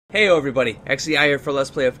Hey everybody, XCI here for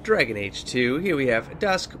Let's Play of Dragon Age 2. Here we have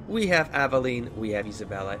Dusk, we have Aveline, we have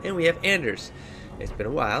Isabella, and we have Anders. It's been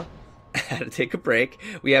a while. I had to take a break.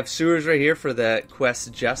 We have sewers right here for the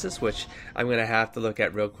quest Justice, which I'm going to have to look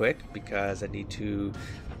at real quick because I need to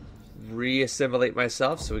reassimilate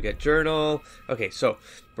myself. So we got journal. Okay, so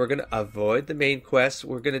we're going to avoid the main quest.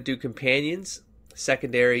 We're going to do companions,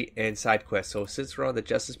 secondary, and side quests. So since we're on the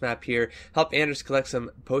Justice map here, help Anders collect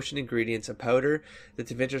some potion ingredients, a powder that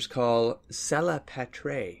the vintners call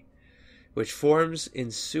salapatre, which forms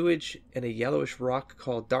in sewage and a yellowish rock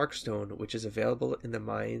called darkstone, which is available in the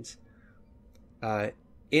mines,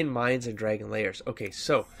 in mines and dragon layers. Okay,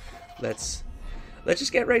 so let's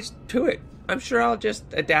just get right to it. I'm sure I'll just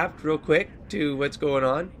adapt real quick to what's going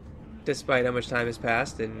on, despite how much time has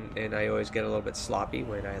passed, and I always get a little bit sloppy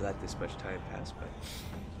when I let this much time pass, but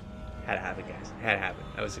had to happen, guys. Had to happen.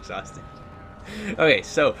 I was exhausted. Okay,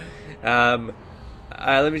 so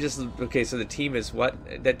let me just, okay, so the team is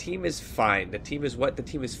what? The team is fine. The team is what? The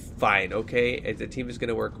team is fine, okay? The team is going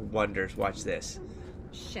to work wonders. Watch this.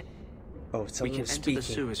 Shit. Oh, someone We can was enter speaking. the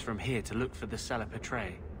sewers from here to look for the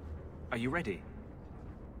salapatre. Are you ready?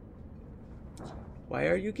 Why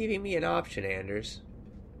are you giving me an option, Anders?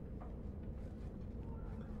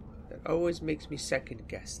 That always makes me second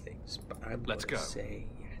guess things, but I'm Let's going go. to say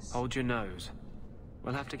yes. Hold your nose.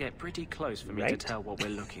 We'll have to get pretty close for me to Right? tell what we're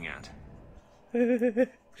looking at.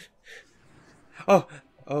 Oh,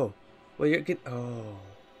 well, you're good. Oh,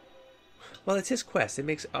 well, it's his quest. It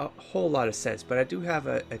makes a whole lot of sense, but I do have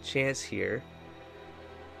a chance here.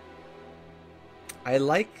 I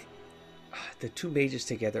like the two mages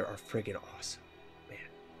together are friggin' awesome, man.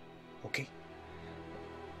 Okay.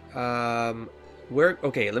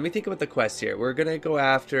 Okay, let me think about the quest here. We're gonna go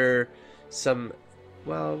after some,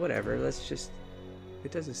 well, whatever. Let's just,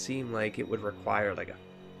 it doesn't seem like it would require like a,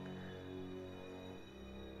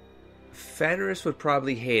 Fenris would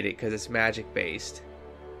probably hate it because it's magic based.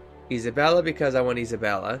 Isabella because I want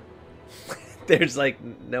Isabella. There's like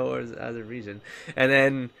no other reason. And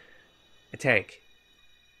then a tank.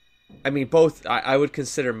 I mean, both. I would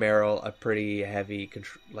consider Meryl a pretty heavy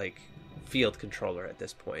field controller at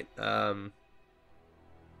this point.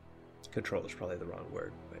 Controller's probably the wrong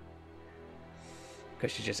word, but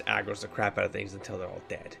because she just aggroes the crap out of things until they're all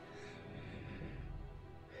dead.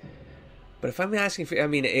 But if I'm asking for, I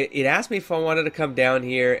mean, it asked me if I wanted to come down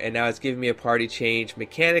here, and now it's giving me a party change.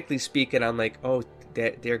 Mechanically speaking, I'm like, oh,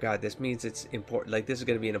 dear God, this means it's important. Like, this is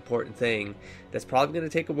going to be an important thing. That's probably going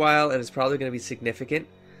to take a while, and it's probably going to be significant.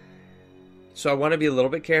 So I want to be a little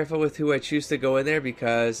bit careful with who I choose to go in there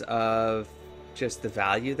because of just the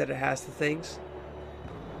value that it has to things.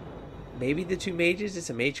 Maybe the two mages, it's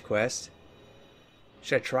a mage quest.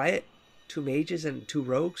 Should I try it? 2 mages and 2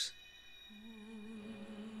 rogues?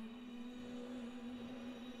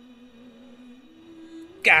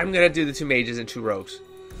 God, I'm gonna do the 2 mages and 2 rogues.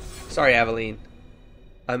 Sorry, Aveline.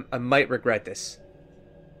 I might regret this,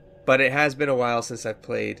 but it has been a while since I've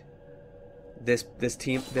played this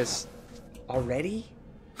team already.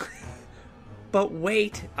 But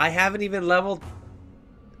wait, I haven't even leveled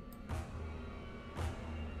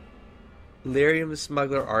Lyrium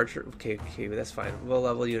Smuggler Archer. Okay, that's fine. We'll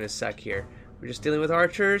level you in a sec here. We're just dealing with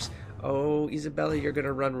archers. Oh, Isabella, you're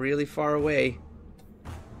gonna run really far away.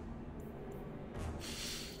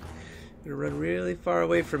 Gonna run really far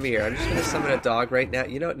away from here. I'm just gonna summon a dog right now.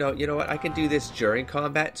 You know what? I can do this during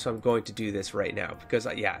combat, so I'm going to do this right now because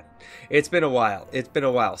yeah, it's been a while.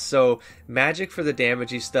 So magic for the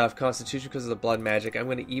damagey stuff, constitution because of the blood magic. I'm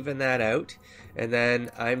gonna even that out, and then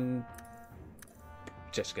I'm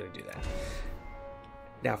just gonna do that.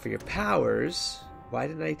 Now for your powers, why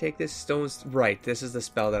didn't I take this? Stones. Right, this is the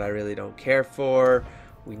spell that I really don't care for.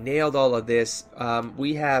 We nailed all of this.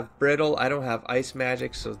 We have brittle. I don't have ice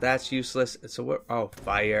magic, so that's useless. So what? Oh,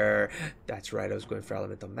 fire. That's right. I was going for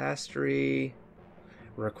elemental mastery.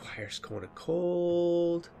 Requires cone of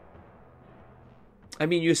cold. I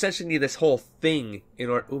mean, you essentially need this whole thing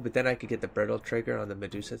in order. Oh, but then I could get the brittle trigger on the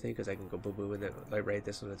Medusa thing because I can go boo boo and then like right.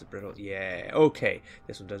 This one has a brittle. Yeah. Okay.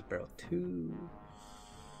 This one does brittle too.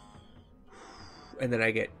 And then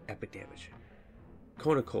I get epic damage.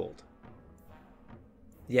 Cone of cold.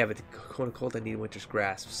 Yeah, but the cone of cold, I need Winter's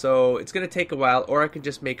Grasp. So it's going to take a while, or I could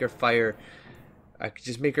just make her fire. I could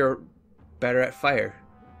just make her better at fire.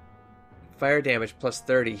 Fire damage plus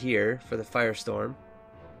 30 here for the firestorm.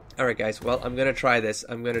 Alright, guys. Well, I'm going to try this.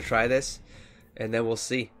 And then we'll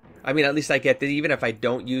see. I mean, at least I get that even if I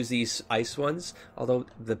don't use these ice ones, although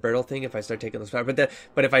the brittle thing, if I start taking those fire, but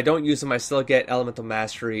if I don't use them, I still get elemental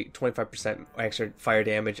mastery, 25% extra fire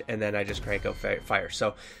damage, and then I just crank out fire.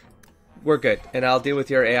 So we're good, and I'll deal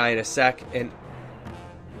with your AI in a sec. And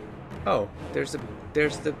Oh, there's the...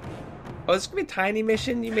 Oh, this is going to be a tiny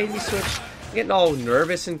mission? You made me switch. I'm getting all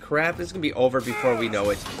nervous and crap. This is going to be over before we know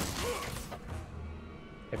it.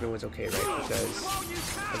 Everyone's okay, right? Because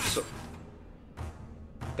I'm so...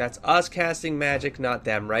 That's us casting magic, not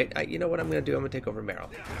them, right? You know what I'm going to do? I'm going to take over Meryl.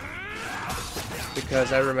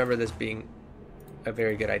 Because I remember this being a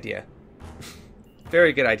very good idea.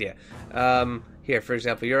 Very good idea. Here, for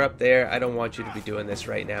example, you're up there. I don't want you to be doing this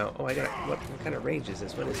right now. Oh, I got... What kind of range is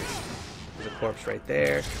this? What is this? There's a corpse right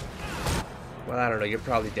there. Well, I don't know. You're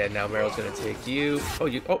probably dead now. Meryl's going to take you.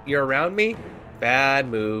 Oh, you're around me? Bad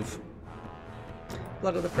move.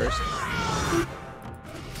 Blood of the first.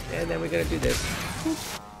 And then we're going to do this.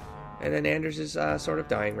 And then Anders is sort of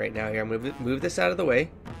dying right now here. I'm going to move this out of the way.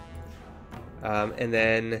 And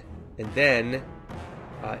then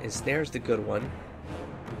Ensnare's the good one.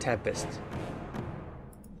 Tempest.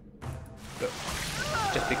 Go.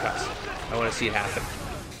 Just because. I want to see it happen.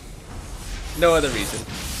 No other reason.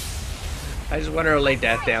 I just want her to lay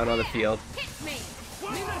death down on the field.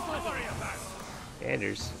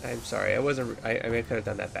 Anders, I'm sorry. I could have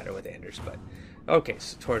done that better with Anders, but... Okay,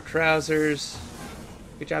 so torn trousers.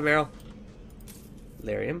 Good job, Meryl.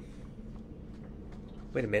 Lyrium.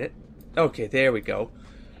 Wait a minute. Okay, there we go.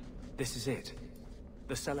 This is it.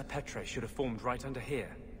 The Cella Petrae should have formed right under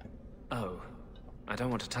here. Oh, I don't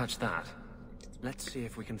want to touch that. Let's see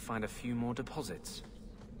if we can find a few more deposits.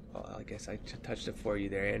 Well, I guess I touched it for you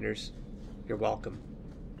there, Anders. You're welcome.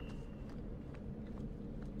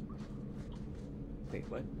 Wait,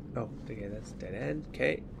 what? Oh, okay, that's dead end.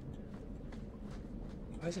 Okay.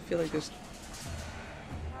 Why does it feel like this?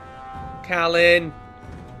 Callan!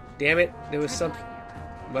 Damn it, there was some...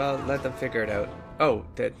 Well, let them figure it out. Oh,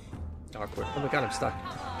 that... Awkward. Oh my god, I'm stuck.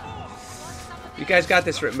 You guys got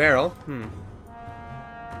this, right, Meryl?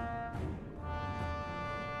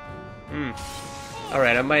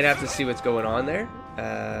 Alright, I might have to see what's going on there.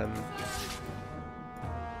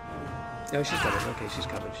 No, she's coming. Okay, she's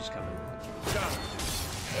coming. She's coming.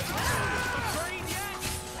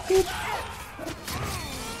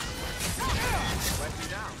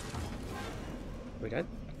 We done?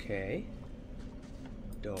 Okay.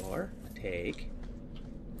 Door. Take.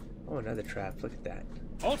 Oh, another trap. Look at that.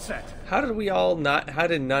 All set. How did we all not... How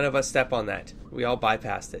did none of us step on that? We all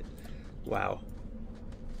bypassed it. Wow.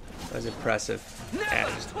 That was impressive.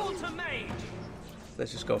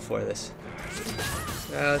 Let's just go for this.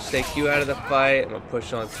 Let's take you out of the fight. I'm going to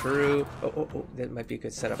push on through. Oh. That might be a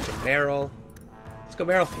good setup for Meryl. Let's go,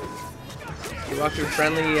 Meryl. You walk through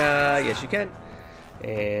friendly? Yes, you can.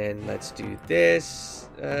 And let's do this.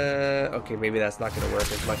 Okay, maybe that's not going to work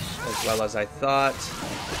as well as I thought.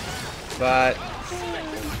 But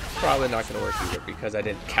probably not going to work either because I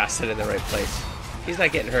didn't cast it in the right place. He's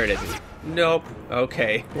not getting hurt, is he? Nope.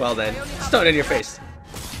 Okay, well then. Stone in your face.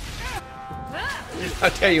 How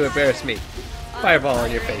dare you embarrass me? Fireball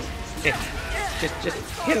on your face. Just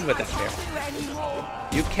hit him with that,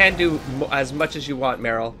 Meryl. You can do as much as you want,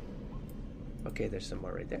 Meryl. Okay, there's some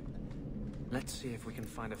more right there. Let's see if we can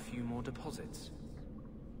find a few more deposits.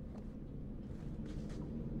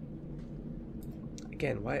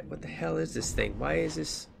 Again, what the hell is this thing? Why is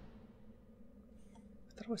this...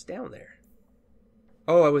 I thought I was down there.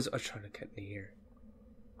 Oh, I was trying to cut me here.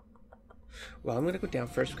 Well, I'm going to go down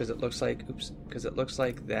first because it looks like... Oops. Because it looks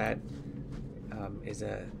like that is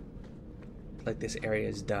a... Like this area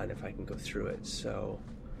is done if I can go through it. So,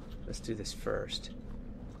 let's do this first.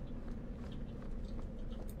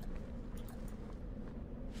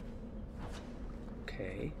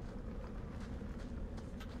 Okay.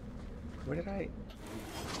 Where did I...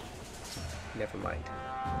 Never mind.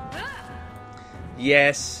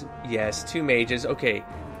 Yes, 2 mages. Okay.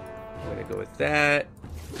 I'm gonna go with that.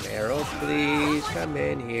 Meryl, please come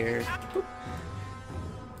in here. Boop.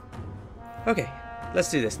 Okay, let's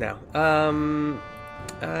do this now.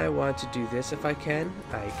 I want to do this if I can.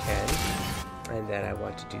 I can. And then I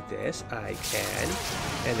want to do this. I can.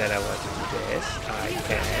 And then I want to do this. I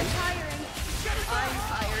can.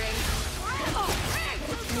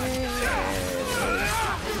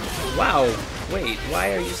 Wow, wait,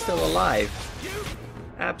 why are you still alive?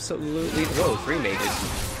 Absolutely. Whoa, 3 mages.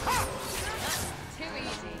 Too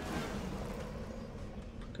easy.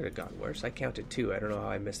 Could have gone worse. I counted 2. I don't know how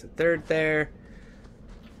I missed the 3rd there.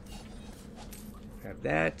 Grab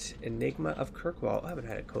that. Enigma of Kirkwall. I haven't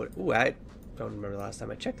had a code. Ooh, I don't remember the last time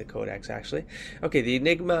I checked the codex, actually. Okay, the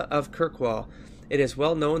Enigma of Kirkwall. It is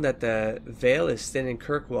well known that the veil is thin in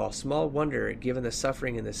Kirkwall. Small wonder, given the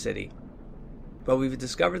suffering in the city. But we've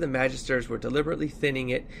discovered the Magisters were deliberately thinning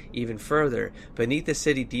it even further. Beneath the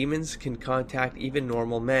city, demons can contact even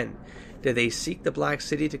normal men. Did they seek the Black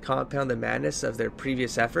City to compound the madness of their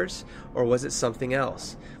previous efforts, or was it something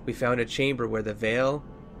else? We found a chamber where the veil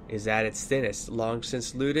is at its thinnest, long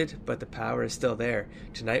since looted, but the power is still there.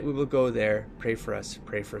 Tonight we will go there. Pray for us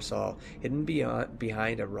all. Hidden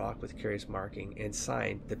behind a rock with curious marking, and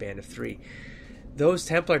signed the Band of Three. Those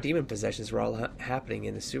Templar demon possessions were all happening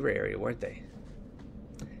in the sewer area, weren't they?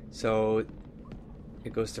 So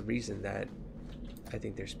it goes to reason that I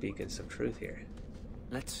think they're speaking some truth here.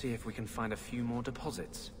 Let's see if we can find a few more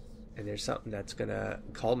deposits. And there's something that's gonna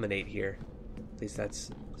culminate here. At least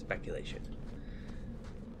that's speculation.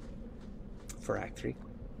 For Act 3.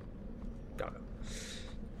 Don't know.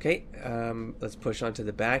 Okay, let's push on to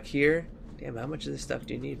the back here. Damn, how much of this stuff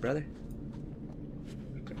do you need, brother?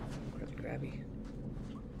 Grabby.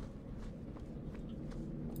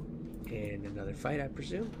 And another fight, I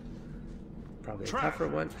presume. Probably a tougher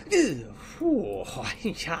one. Oh,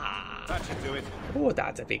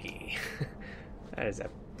 that's a biggie. That is a...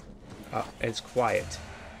 Oh, it's quiet.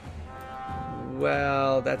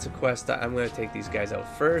 Well, that's a quest. I'm going to take these guys out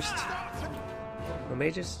first. No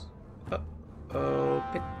mages? Oh,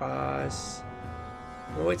 pit boss.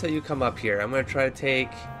 I'm going to wait till you come up here. I'm going to try to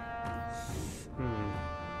take... I'm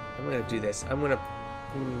going to do this. I'm going to...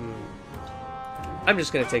 I'm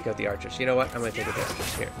just going to take out the archers. You know what? I'm going to take out the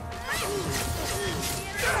archers here.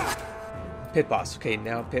 Pit boss. Okay,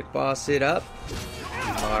 now pit boss it up.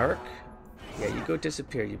 Mark. Yeah, you go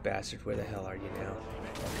disappear, you bastard. Where the hell are you now?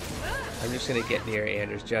 I'm just going to get near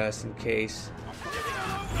Anders just in case.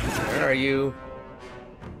 Where are you?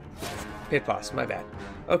 Pit boss, my bad.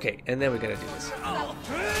 Okay, and then we're going to do this.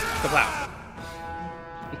 Kaplow.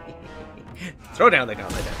 Throw down the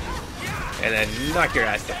gauntlet. And then knock your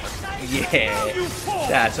ass down. Yeah,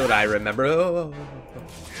 that's what I remember. Oh.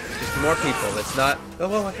 Just more people. It's not.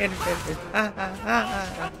 Oh, Anders.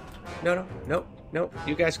 No.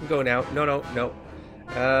 You guys can go now. No.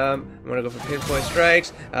 I'm gonna go for pinpoint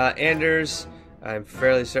strikes. Anders, I'm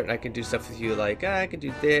fairly certain I can do stuff with you. Like I can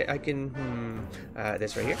do this. I can.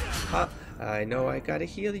 This right here. I know I gotta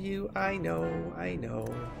heal you. I know.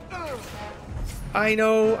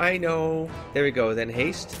 There we go. Then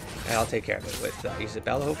haste. And I'll take care of it with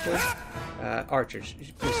Isabella, hopefully. Archers,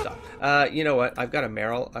 please stop. You know what? I've got a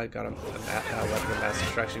Merrill. I've got a weapon of mass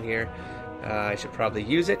destruction here. I should probably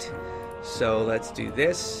use it. So let's do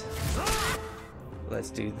this.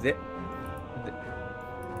 Let's do this.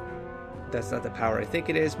 That's not the power I think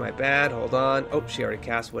it is. My bad. Hold on. Oh, she already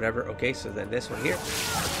cast whatever. Okay, so then this one here.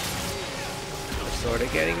 I'm sort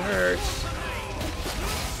of getting hurt.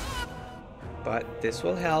 But this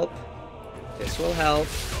will help.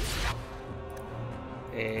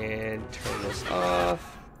 And turn this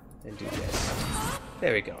off. And do this.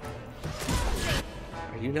 There we go.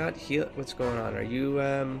 Are you not heal? What's going on? Are you,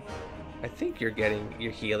 I think you're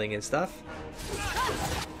healing and stuff.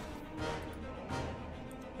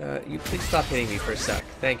 You please stop hitting me for a sec.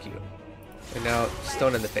 Thank you. And now,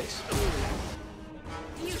 stone in the face.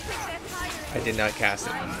 I did not cast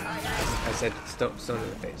it. I said stone in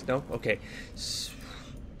the face. No? Okay.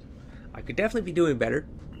 I could definitely be doing better.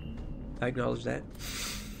 I acknowledge that.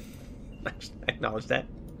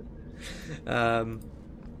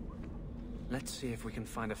 Let's see if we can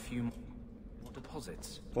find a few more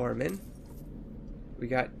deposits. Foreman. We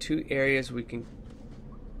got 2 areas we can...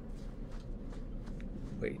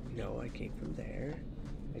 Wait, no, I came from there.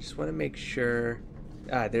 I just want to make sure...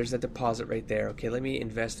 there's a deposit right there. Okay, let me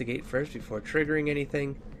investigate first before triggering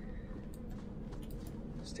anything.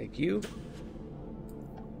 Let's take you.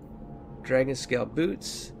 Dragon Scale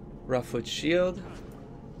Boots. Roughwood Shield.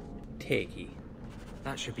 Takey.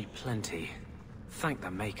 That should be plenty. Thank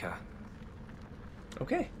the Maker.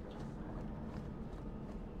 Okay.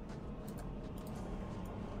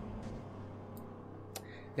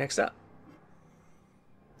 Next up.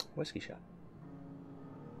 Whiskey shot.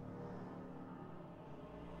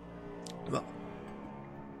 Well,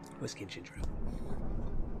 whiskey and ginger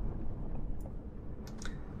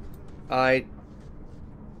ale.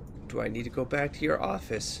 Do I need to go back to your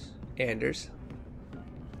office, Anders?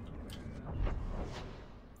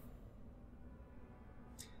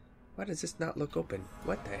 Why does this not look open?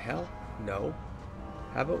 What the hell? No.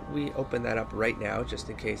 How about we open that up right now, just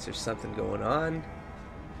in case there's something going on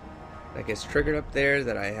that gets triggered up there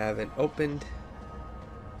that I haven't opened.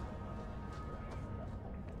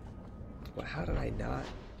 Well, how did I not?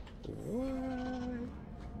 What?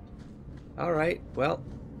 Alright, well,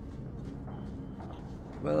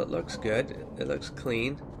 it looks good. It looks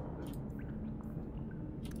clean.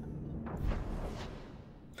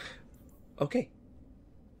 Okay.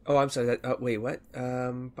 Oh, I'm sorry. Wait, what?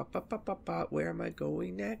 Where am I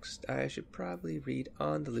going next? I should probably read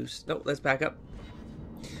on the loose. No, let's back up.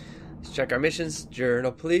 Let's check our missions.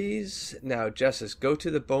 Journal, please. Now, Justice, go to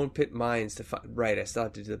the Bone Pit Mines to find... Right, I still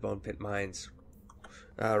have to do the Bone Pit Mines.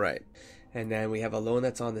 All right. And then we have a loan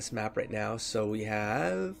that's on this map right now. So we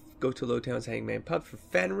have... Go to Lowtown's Hangman Pub for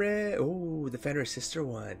Fenrir. Oh, the Fenrir sister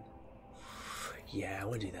one. Yeah, I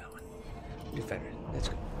want to do that one. Do Fenrir. Let's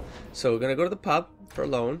go. So we're going to go to the pub for a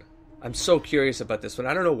loan. I'm so curious about this one.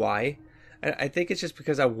 I don't know why. I think it's just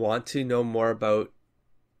because I want to know more about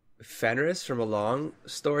Fenris from a long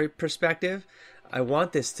story perspective. I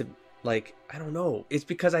want this to, like, I don't know. It's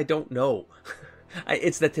because I don't know.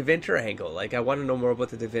 It's the Tevinter angle. Like, I want to know more about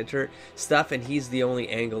the Tevinter stuff, and he's the only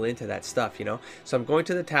angle into that stuff, you know? So I'm going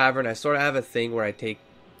to the tavern. I sort of have a thing where I take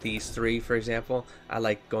these three, for example. I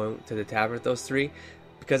like going to the tavern with those three,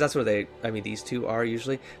 because that's where these two are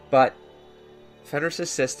usually. But Fenris'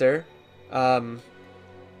 sister, I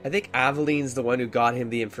think Aveline's the one who got him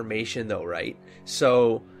the information, though, right?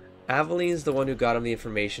 So Aveline's the one who got him the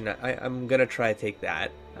information. I'm going to try to take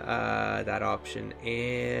that option,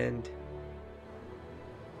 and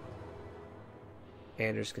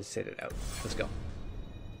Anders can sit it out. Let's go.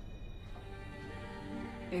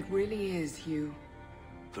 It really is you.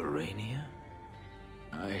 Verania?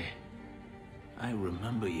 I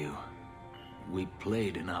remember you. We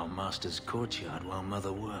played in our master's courtyard while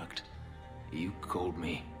Mother worked. You called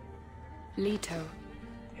me. Leto.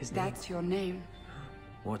 That's your name.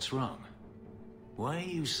 What's wrong? Why are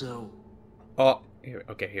you so... Oh, here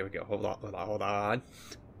we go. Hold on.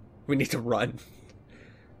 We need to run.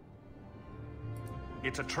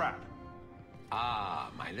 It's a trap. Ah,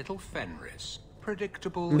 my little Fenris.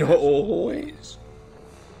 Predictable No. as always.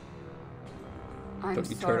 I'm Don't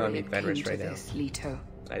you turn sorry on me, it Fenris, came to right now. this, Leto.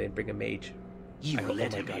 I didn't bring a mage. You Oh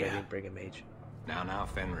let my him god, I here. didn't bring a mage. Now,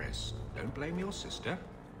 Fenris. Don't blame your sister.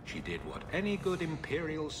 She did what any good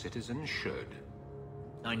Imperial citizen should.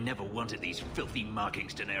 I never wanted these filthy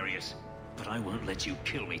markings, Daenerys. But I won't let you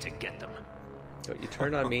kill me to get them. Don't you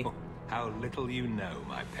turn on me. How little you know,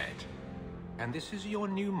 my pet. And this is your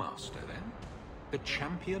new master, then? The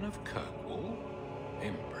champion of Kirkwall?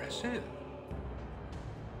 Impressive.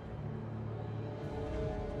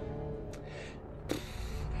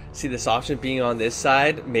 See, this option being on this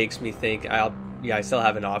side makes me think I still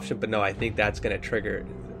have an option, but no, I think that's going to trigger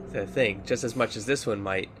the thing. Just as much as this one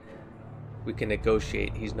might. We can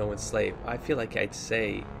negotiate. He's no one's slave. I feel like I'd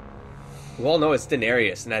say... Well, no, it's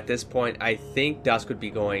Daenerys, and at this point, I think Dusk would be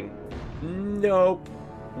going, nope,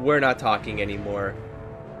 we're not talking anymore.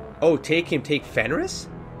 Oh, take Fenris?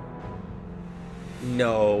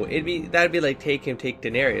 No, that'd be like take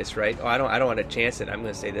Daenerys, right? Oh, I don't want to chance it. I'm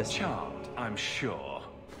going to say this. Charmed, I'm sure.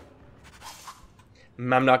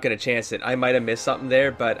 I'm not going to chance it. I might have missed something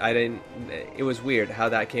there, but I didn't. It was weird how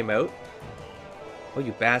that came out. Oh,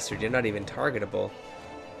 you bastard. You're not even targetable.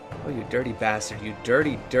 Oh, you dirty bastard. You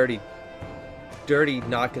dirty,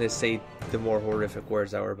 not going to say the more horrific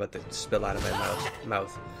words that were about to spill out of my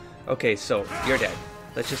mouth. Okay, so you're dead.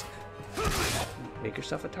 Let's just make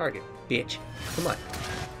yourself a target, bitch. Come on.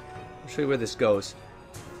 I'll show you where this goes.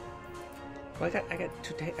 Well, I got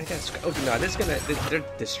oh no, they're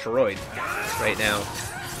destroyed right now.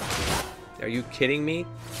 Are you kidding me?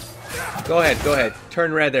 Go ahead.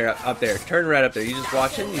 Turn red there, up there. Turn red up there. You just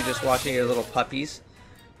watching? You just watching your little puppies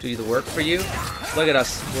do the work for you? Look at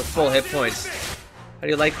us with full hit points. How do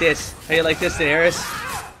you like this? How do you like this, Daenerys?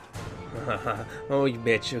 Oh, you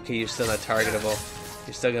bitch. Okay, you're still not targetable.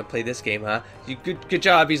 You're still gonna play this game, huh? Good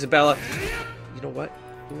job, Isabella. You know what?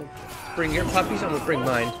 You wanna bring your puppies? I'm gonna bring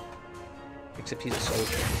mine. Except he's a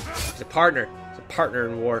soldier. He's a partner. He's a partner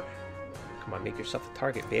in war. Come on, make yourself a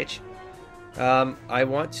target, bitch. I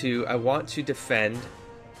want to defend.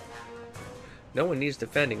 No one needs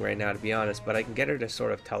defending right now, to be honest, but I can get her to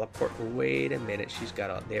sort of teleport. Wait a minute, she's got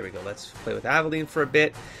all... There we go. Let's play with Aveline for a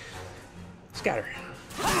bit. Scatter.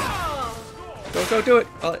 Go do it.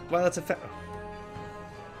 While it's a...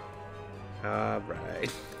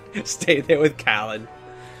 Alright. Stay there with Callan.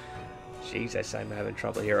 Jesus, I'm having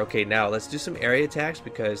trouble here. Okay, now let's do some area attacks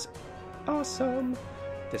because... Awesome.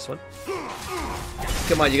 This one.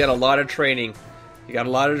 Come on, you got a lot of training.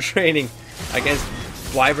 Against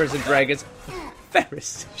wyverns and dragons.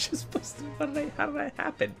 Ferris. How did that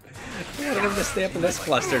happen? I wanted him to stay up in this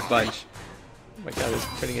clustered bunch. Oh my god, this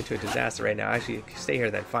is turning into a disaster right now. Actually, stay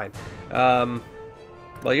here then, fine.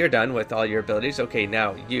 Well, you're done with all your abilities. Okay,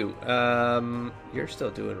 now you. You're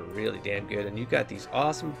still doing really damn good, and you got these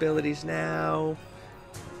awesome abilities now.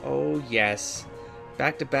 Oh yes.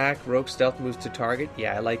 Back to back, rogue stealth moves to target.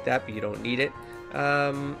 Yeah, I like that, but you don't need it.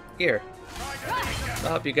 Here. I'll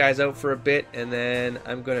help you guys out for a bit, and then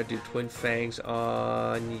I'm gonna do Twin Fangs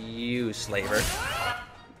on you, Slaver.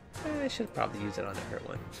 I should probably use it on the hurt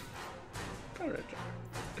one.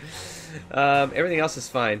 Everything else is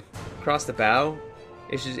fine. Cross the bow.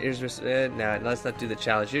 Nah, let's not do the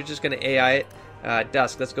challenge. You're just gonna AI it.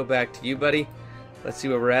 Dusk, let's go back to you, buddy. Let's see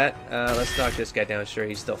where we're at. Let's knock this guy down. Sure,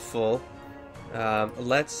 he's still full.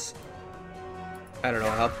 Let's, I don't know,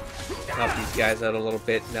 help these guys out a little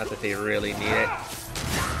bit. Not that they really need it.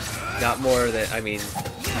 Not more than, I mean,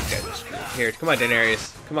 these guys are screwed. Here, come on,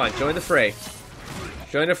 Daenerys. Come on, join the fray.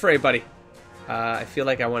 Join the fray, buddy. I feel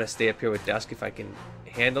like I want to stay up here with Dusk if I can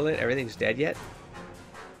handle it. Everything's dead yet.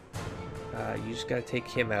 You just gotta take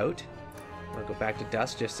him out. I'm gonna go back to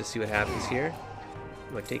Dusk just to see what happens here.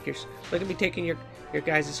 I'm gonna take your... Look at me taking your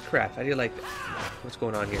guys' crap. How do you like that? What's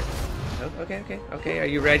going on here? Oh, okay. Are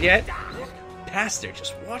you ready yet? Bastard,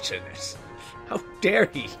 just watching this. How dare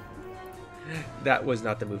he? That was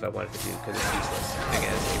not the move I wanted to do because it's useless.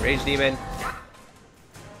 Again, it's a Rage Demon.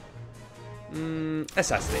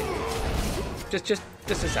 Assassinate. Just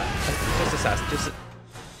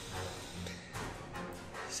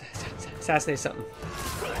assassinate something.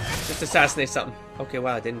 Just assassinate something. Okay,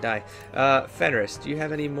 wow, it didn't die. Fenris, do you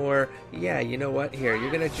have any more? Yeah, you know what? Here,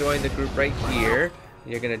 you're gonna join the group right here.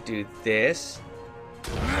 You're gonna do this.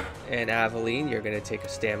 And Aveline, you're gonna take a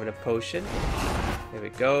stamina potion. There we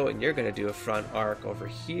go. And you're gonna do a front arc over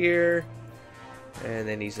here. And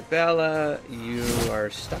then Isabella, you are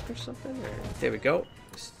stuck or something? Or, there we go.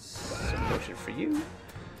 Some potion for you.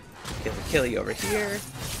 Get the killie over here.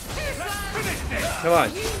 Come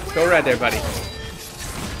on. Go red there, buddy.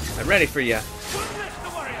 I'm ready for you.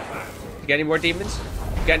 You got any more demons?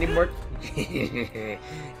 You got any more?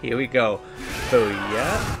 Here we go.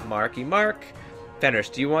 Booyah. Marky Mark. Fenris,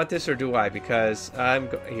 do you want this or do I? Because I'm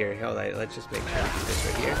here. Hold on. Let's just make sure we do this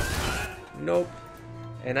right here. Nope.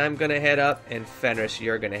 And I'm gonna head up, and Fenris,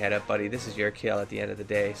 you're gonna head up, buddy. This is your kill at the end of the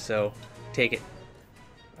day, so take it.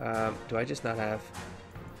 Do I just not have?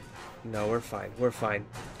 No, we're fine. We're fine.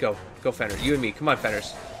 Go, Fenris. You and me. Come on,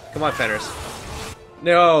 Fenris. Come on, Fenris.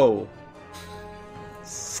 No.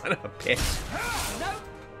 Son of a bitch.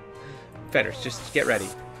 Fenris, just get ready.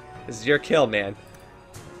 This is your kill, man.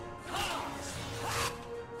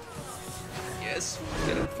 Yes.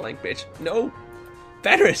 Get him, flank, bitch. No.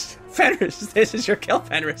 Fenris! Fenris! This is your kill,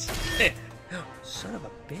 Fenris! Son of a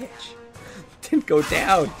bitch. Didn't go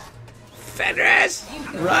down. Fenris!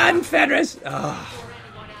 Run, Fenris! Oh,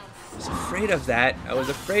 I was afraid of that. I was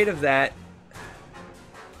afraid of that.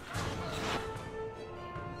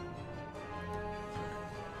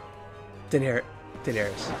 Daenerys.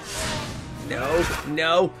 No.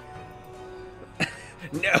 No.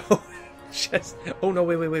 No. Just... Oh, no,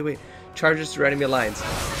 wait. Charges through enemy lines.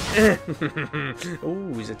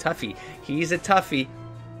 Ooh, he's a toughie. He's a toughie.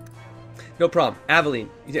 No problem. Aveline,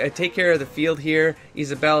 take care of the field here.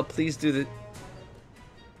 Isabella, please do the...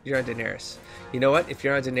 You're on Daenerys. You know what? If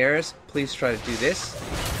you're on Daenerys, please try to do this.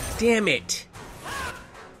 Damn it!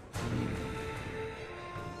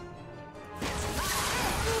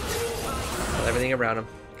 Kill everything around him.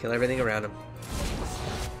 Kill everything around him.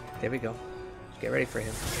 There we go. Just get ready for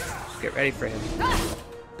him. Just get ready for him.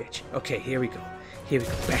 Bitch. Okay, here we go.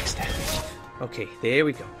 Backstab, bitch. Okay, there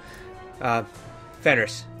we go.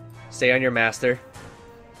 Fenris, stay on your master.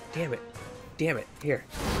 Damn it. Here.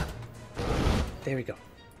 There we go.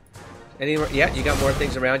 Any more? Yeah, you got more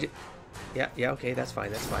things around you. Yeah, okay, that's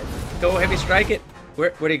fine. Go, heavy strike it.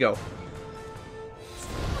 Where'd he go?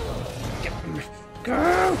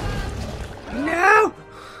 Go! No!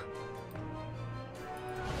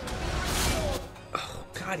 Oh,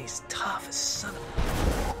 God, he's tough as son of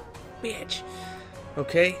a bitch.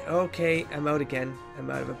 Okay, I'm out again.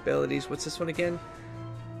 I'm out of abilities. What's this one again?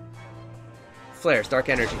 Flares, dark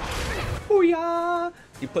energy. Booyah!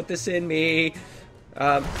 You put this in me.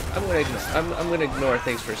 I'm gonna ignore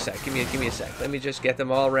things for a sec. Give me a sec. Let me just get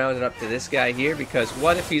them all rounded up to this guy here, because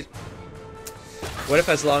what if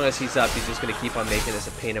as long as he's up, he's just gonna keep on making this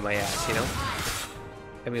a pain in my ass, you know?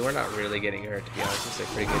 I mean, we're not really getting hurt, to be honest. It's a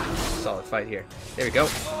pretty good, solid fight here. There we go.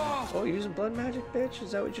 Oh, you're using blood magic, bitch?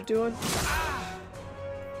 Is that what you're doing?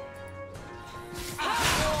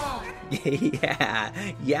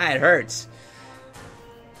 Yeah, it hurts.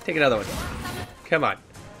 Take another one. Come on.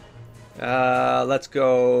 Let's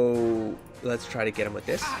go. Let's try to get him with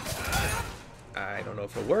this. I don't know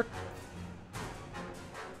if it'll work.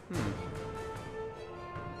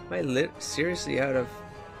 Am I seriously out of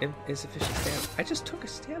insufficient stamina? I just took a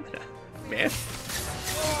stamina, man.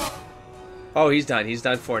 Oh, he's done. He's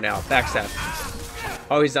done for now. Backstab.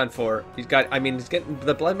 Oh, he's done for. He's got. I mean, he's getting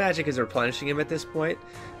the blood magic is replenishing him at this point.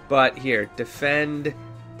 But here, defend,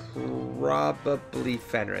 probably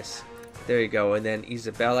Fenris. There you go. And then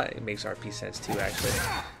Isabella. It makes RP sense too, actually.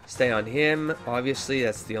 Stay on him. Obviously,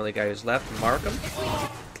 that's the only guy who's left. Mark him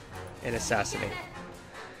and assassinate.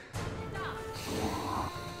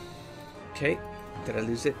 Okay. Did I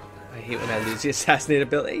lose it? I hate when I lose the assassinate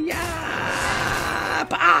ability. Yeah!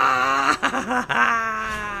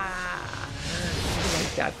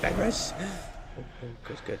 Like that, Fenris. Oh,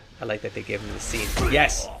 good. I like that they gave him the scene.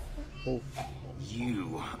 Yes! Oh.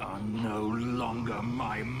 You are no longer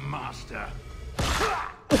my master.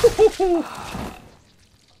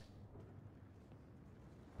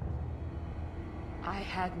 I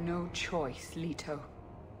had no choice, Leto.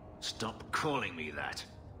 Stop calling me that.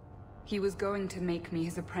 He was going to make me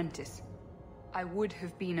his apprentice. I would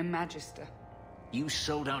have been a magister. You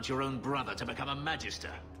sold out your own brother to become a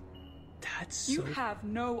magister. That's so... You have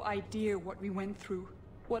no idea what we went through.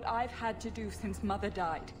 What I've had to do since Mother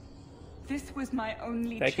died. This was my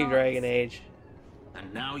only chance. Thank you, Dragon Age.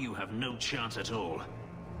 And now you have no chance at all.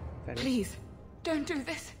 Please, don't do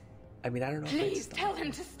this. I mean, I don't know. Please tell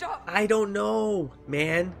him to stop. I don't know,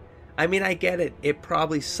 man. I mean, I get it. It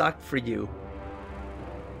probably sucked for you.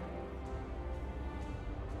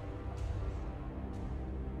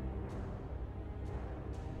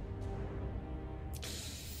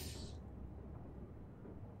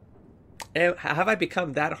 And have I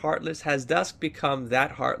become that heartless? Has Dusk become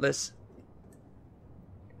that heartless?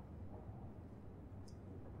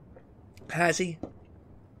 Has he?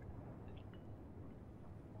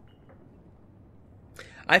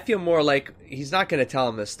 I feel more like he's not going to tell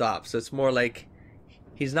him to stop. So it's more like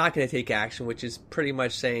he's not going to take action, which is pretty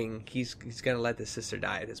much saying he's going to let the sister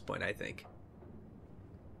die at this point, I think.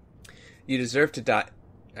 You deserve to die.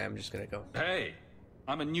 I'm just going to go. Hey,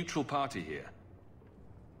 I'm a neutral party here.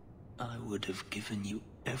 I would have given you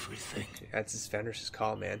everything. That's his Fenris'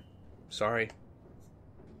 call, man. Sorry.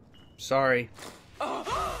 Sorry.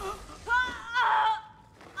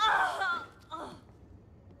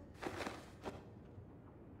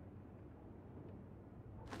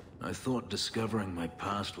 I thought discovering my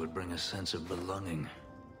past would bring a sense of belonging,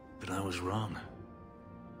 but I was wrong.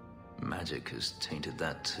 Magic has tainted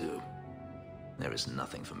that too. There is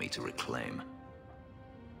nothing for me to reclaim.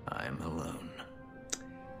 I am alone.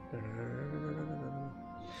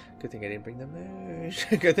 Good thing I didn't bring the Mers.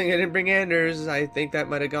 Good thing I didn't bring Anders. I think that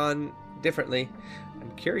might have gone differently.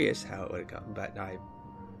 I'm curious how it would have gone, but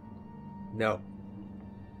no.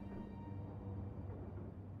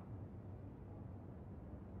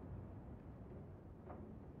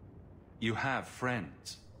 You have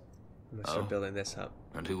friends. I'm gonna start building this up.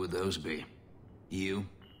 And who would those be? You?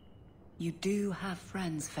 You do have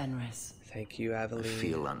friends, Fenris. Thank you, I Aveline.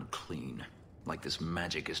 feel unclean. Like this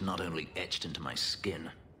magic is not only etched into my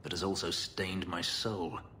skin, but has also stained my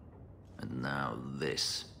soul. And now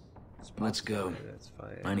this. Let's go. That's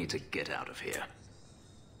fine. I need to get out of here.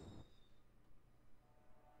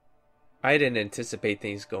 I didn't anticipate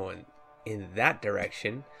things going in that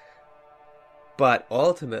direction. But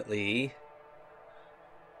ultimately,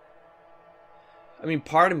 I mean,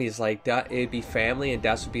 part of me is like, it'd be family, and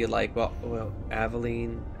Dust would be like, well,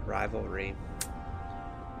 Aveline, rivalry.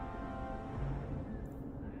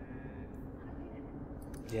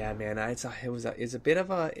 Yeah, man, it's a bit of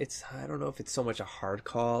a, I don't know if it's so much a hard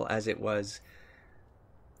call as it was.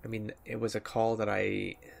 I mean, it was a call that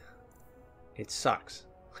it sucks.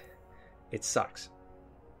 It sucks.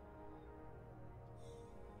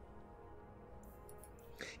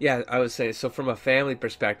 Yeah, I would say, so from a family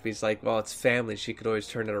perspective, he's like, well, it's family. She could always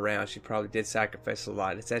turn it around. She probably did sacrifice a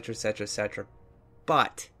lot, etc., etc., etc.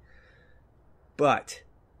 But,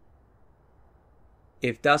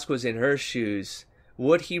 if Dusk was in her shoes,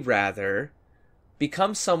 would he rather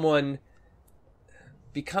become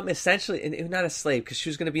essentially, not a slave, because she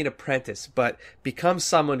was going to be an apprentice, but become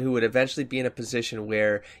someone who would eventually be in a position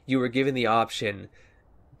where you were given the option,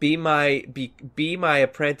 be my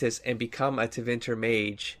apprentice and become a Tevinter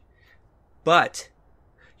mage, but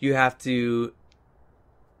you have to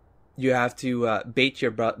bait your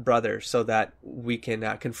brother so that we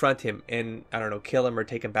can confront him and, I don't know, kill him or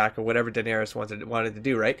take him back or whatever Daenerys wanted to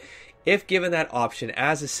do, right? If given that option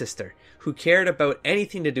as a sister who cared about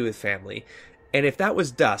anything to do with family, and if that was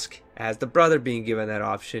Dusk as the brother being given that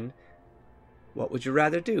option, what would you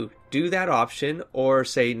rather do? Do that option or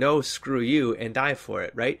say, no, screw you, and die for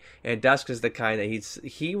it, right? And Dusk is the kind that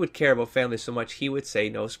he would care about family so much, he would say,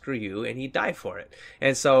 no, screw you, and he'd die for it.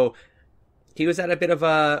 And so he was at a bit of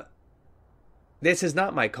a This is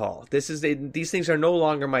not my call. These things are no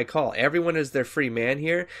longer my call. Everyone is their free man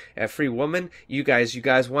here, a free woman. You guys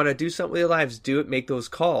want to do something with your lives, do it, make those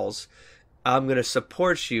calls. I'm going to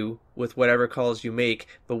support you with whatever calls you make,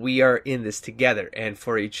 but we are in this together. And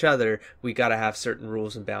for each other, we got to have certain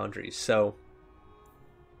rules and boundaries. So,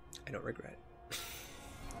 I don't regret it.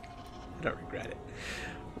 I don't regret it.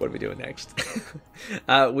 What are we doing next?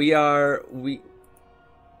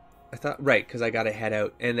 I thought, right, because I got to head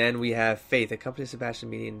out. And then we have Faith, accompany Sebastian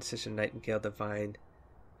meeting and Sister Nightingale Divine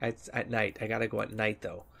at night. I got to go at night,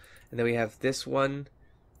 though. And then we have this one,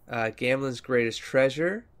 Gamlen's Greatest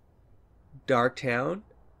Treasure, Dark Town,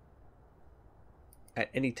 at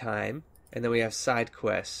any time. And then we have side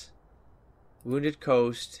quests, Wounded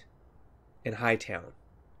Coast, and Hightown.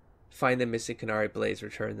 Find the missing Canary Blades,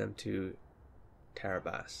 return them to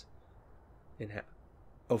Tarabas.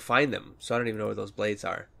 Find them. So I don't even know where those blades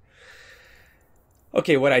are.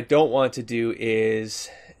 Okay, what I don't want to do is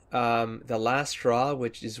the last straw,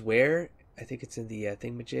 which is where? I think it's in the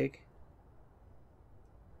thingamajig.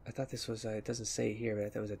 I thought this was, it doesn't say here, but I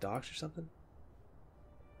thought it was a docks or something.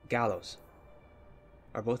 Gallows.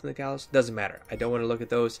 Are both in the gallows? Doesn't matter. I don't want to look at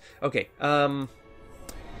those. Okay, I'm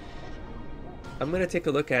going to take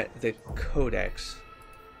a look at the Codex,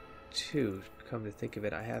 too. Come to think of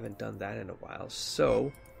it, I haven't done that in a while.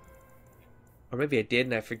 So, or maybe I did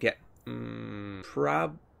and I forget.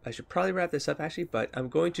 I should probably wrap this up actually, but I'm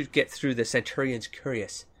going to get through the Centurion's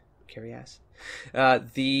Curious. In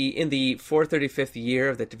the 435th year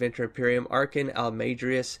of the Tevinter Imperium, Archon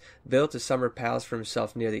Almedrius built a summer palace for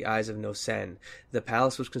himself near the Eyes of Nosen. The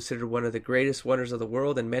palace was considered one of the greatest wonders of the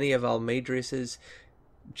world, and many of Almedrius's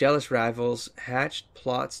jealous rivals hatched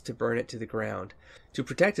plots to burn it to the ground. To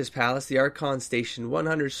protect his palace, the Archon stationed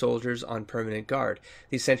 100 soldiers on permanent guard.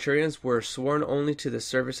 These centurions were sworn only to the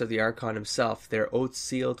service of the Archon himself, their oaths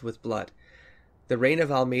sealed with blood. The reign of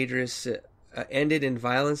Almedrius ended in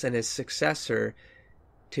violence, and his successor,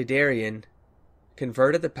 Tidarian,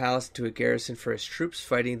 converted the palace into a garrison for his troops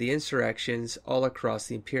fighting the insurrections all across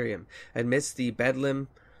the Imperium. Amidst the bedlam,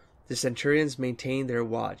 the centurions maintained their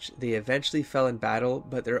watch. They eventually fell in battle,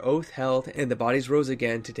 but their oath held, and the bodies rose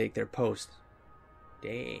again to take their post.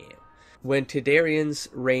 Damn. When Tidarian's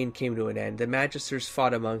reign came to an end, the Magisters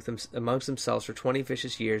fought amongst themselves for 20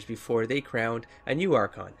 vicious years before they crowned a new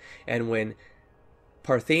Archon. And when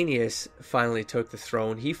Parthenius finally took the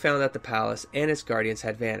throne, he found that the palace and its guardians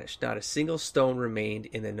had vanished. Not a single stone remained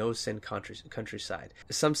in the Nosen countryside.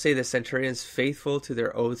 Some say the centurions, faithful to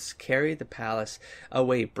their oaths, carried the palace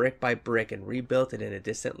away brick by brick and rebuilt it in a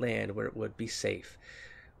distant land where it would be safe,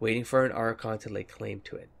 waiting for an Archon to lay claim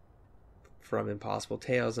to it. From Impossible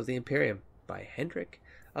Tales of the Imperium by Hendrik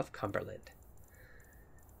of Cumberland.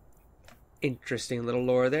 Interesting little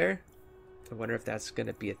lore there. I wonder if that's going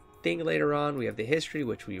to be a thing later on. We have the history,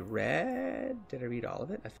 which we read. Did I read all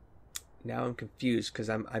of it? Now I'm confused because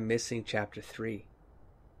I'm missing chapter 3.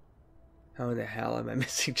 How in the hell am I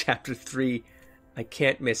missing chapter 3? I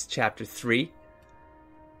can't miss chapter 3.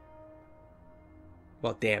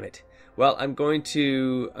 Well, damn it. Well, I'm not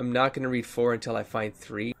going to read 4 until I find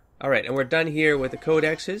 3. Alright, and we're done here with the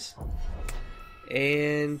codexes.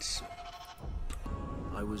 And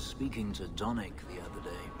I was speaking to Donick the other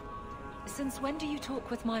day. Since when do you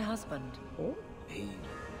talk with my husband? oh, He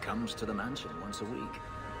comes to the mansion once a week.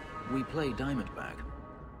 We play Diamondback.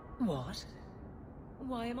 What?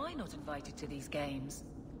 Why am I not invited to these games?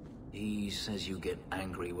 He says you get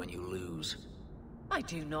angry when you lose. I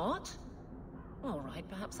do not. All right,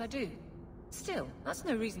 perhaps I do. Still, that's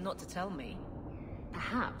no reason not to tell me.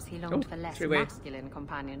 Perhaps he longed for less three-way. masculine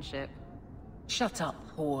companionship. Shut up,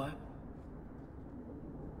 whore.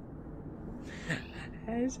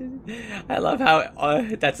 I love how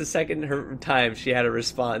that's the second time she had a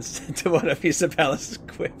response to one of Isabella's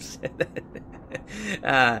quips.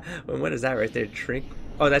 What is that right there? Trink?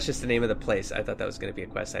 Oh, that's just the name of the place. I thought that was going to be a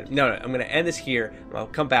quest item. No, I'm going to end this here. I'll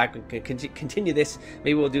come back and continue this.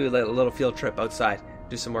 Maybe we'll do a little field trip outside,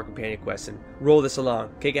 do some more companion quests, and roll this along.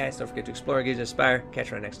 Okay, guys, don't forget to explore, engage, and inspire.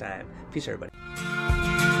 Catch you on next time. Peace, everybody.